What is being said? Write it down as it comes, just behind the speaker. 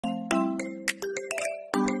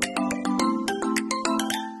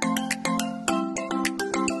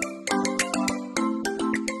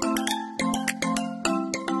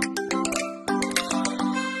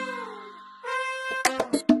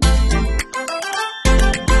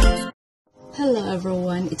Hello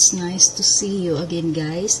everyone, it's nice to see you again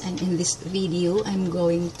guys, and in this video I'm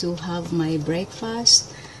going to have my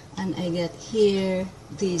breakfast, and I got here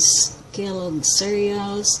these Kellogg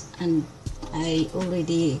cereals, and I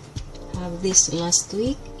already have this last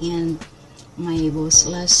week, and my boss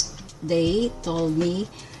last day told me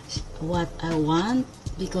what I want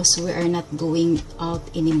because we are not going out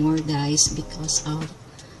anymore guys because of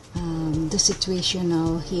the situation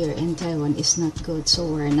now here in Taiwan is not good, so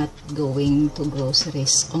we're not going to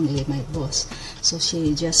groceries, only my boss. So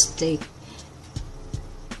she just take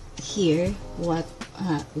here what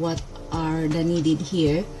are the needed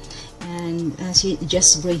here, and she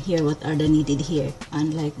just bring here what are the needed here.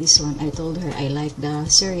 Unlike this one, I told her I like the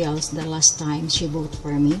cereals the last time she bought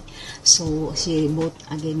for me, so she bought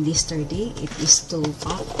again this 30. It is 2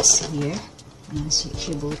 packs here.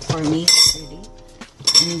 She bought for me 30.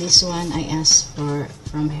 And this one I asked for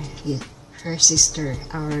from her sister,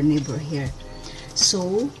 our neighbor here.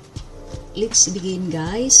 So let's begin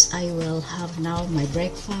guys. I will have now my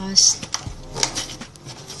breakfast.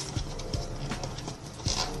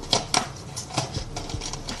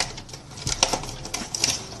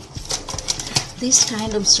 This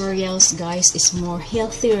kind of cereals guys is more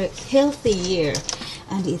healthier,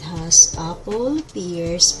 and it has apple,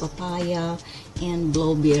 pears, papaya, and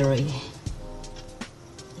blueberry.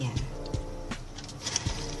 Yeah.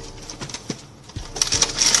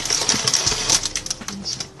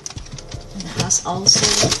 It has also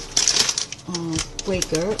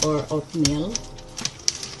Quaker or oatmeal.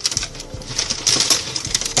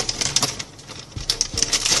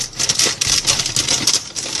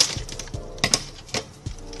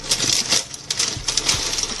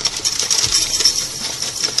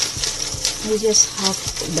 I just have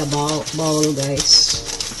the bowl guys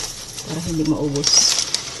para hindi maubos.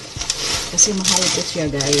 Kasi mahal po siya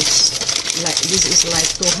guys. Like, this is like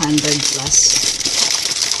 200 plus.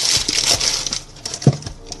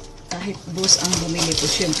 Kahit bus ang bumili po,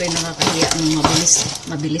 syempre nakakahiya ang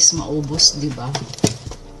mabilis maubos, di ba?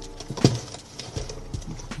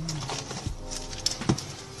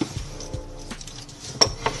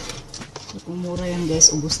 So, kung mura yan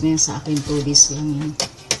guys, ubos na yan sa akin. 2 days lang yan.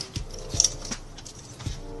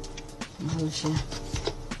 Mahal siya.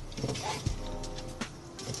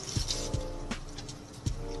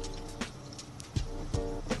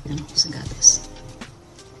 Sa gatas.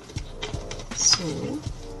 So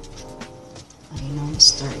I now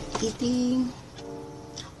start eating.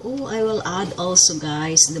 Oh, I will add also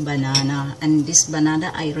guys the banana, and this banana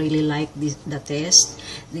I really like the taste.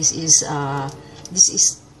 This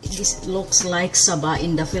looks like saba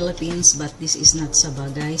in the Philippines, but this is not saba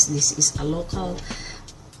guys. This is a local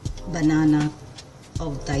banana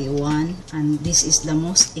of Taiwan, and this is the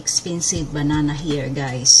most expensive banana here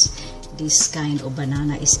guys. This kind of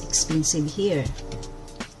banana is expensive here.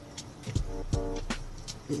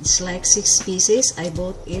 It's like 6 pieces. I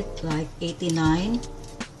bought it like 89.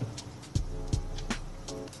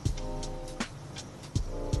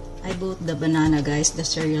 I bought the banana guys. The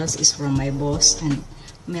cereals is from my boss, and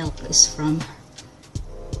milk is from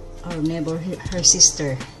our neighbor, her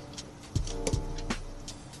sister.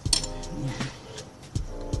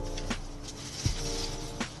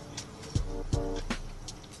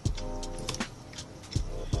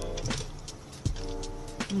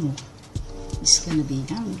 It's gonna be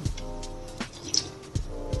yummy.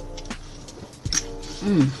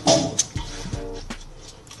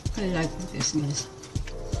 I like this guys.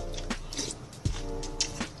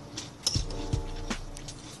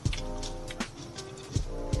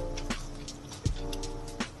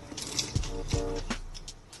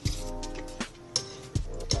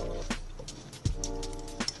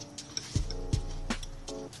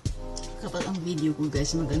 Kapag ang video ko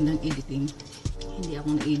guys magandang editing, hindi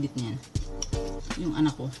ako na-edit niyan. Yung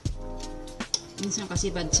anak ko. Minsan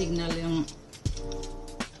kasi bad signal yung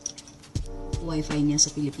wifi niya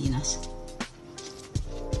sa Pilipinas.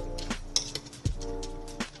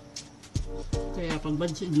 Kaya pag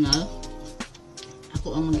bad signal,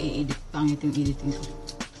 ako ang mag-i-edit. Pangit yung editing ko.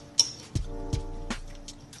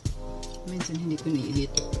 Minsan hindi ko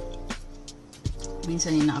ni-edit.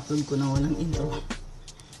 Minsan ina-upload ko na walang intro.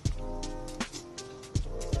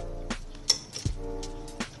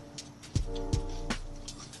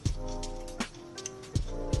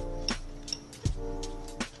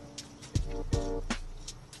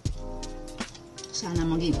 Sana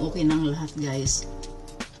maging okay ng lahat guys.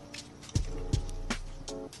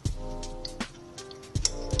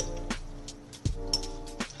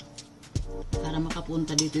 Para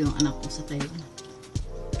makapunta dito yung anak ko sa Taiwan.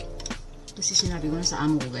 Kasi sinabi ko na sa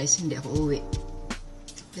amo ko guys, hindi ako uwi.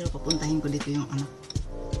 Pero papuntahin ko dito yung anak.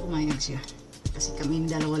 Pumayag siya. Kasi kami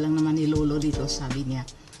dalawa lang naman ni Lolo dito, sabi niya,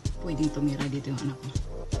 pwedeng tumira dito yung anak ko.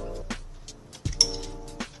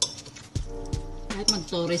 Kahit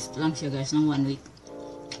mag-tourist lang siya guys ng 1 week.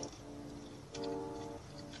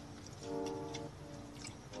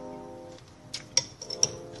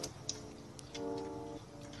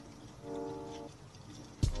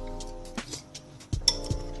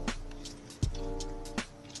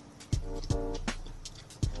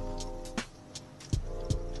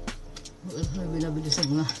 Binabilisan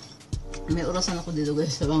mo na. May orasan ako dito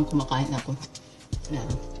guys, sabang kumakain ako. Yan,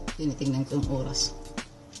 tinitingnan ko yung oras.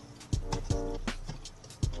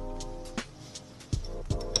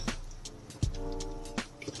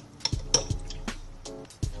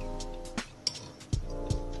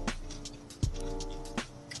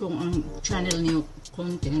 Kung ang channel niyo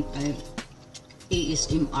content ay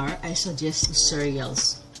ASMR, I suggest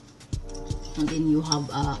cereals. And then you have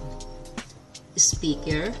a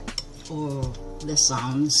speaker or the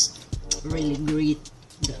sounds really great,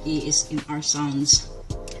 the ASMR sounds.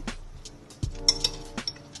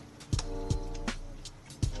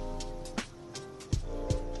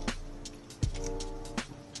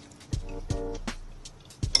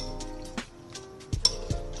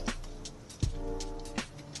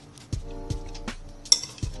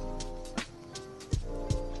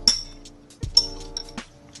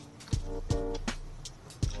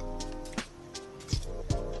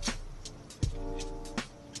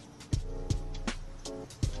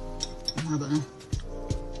 Haba na.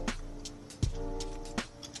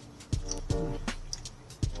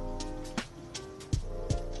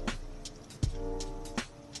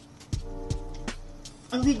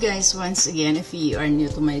 Okay guys, once again, if you are new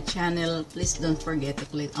to my channel, please don't forget to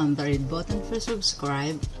click on the red button for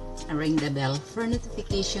subscribe and ring the bell for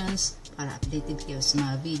notifications para updated kayo sa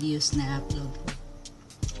mga videos na upload ko.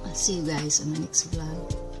 I'll see you guys on my next vlog.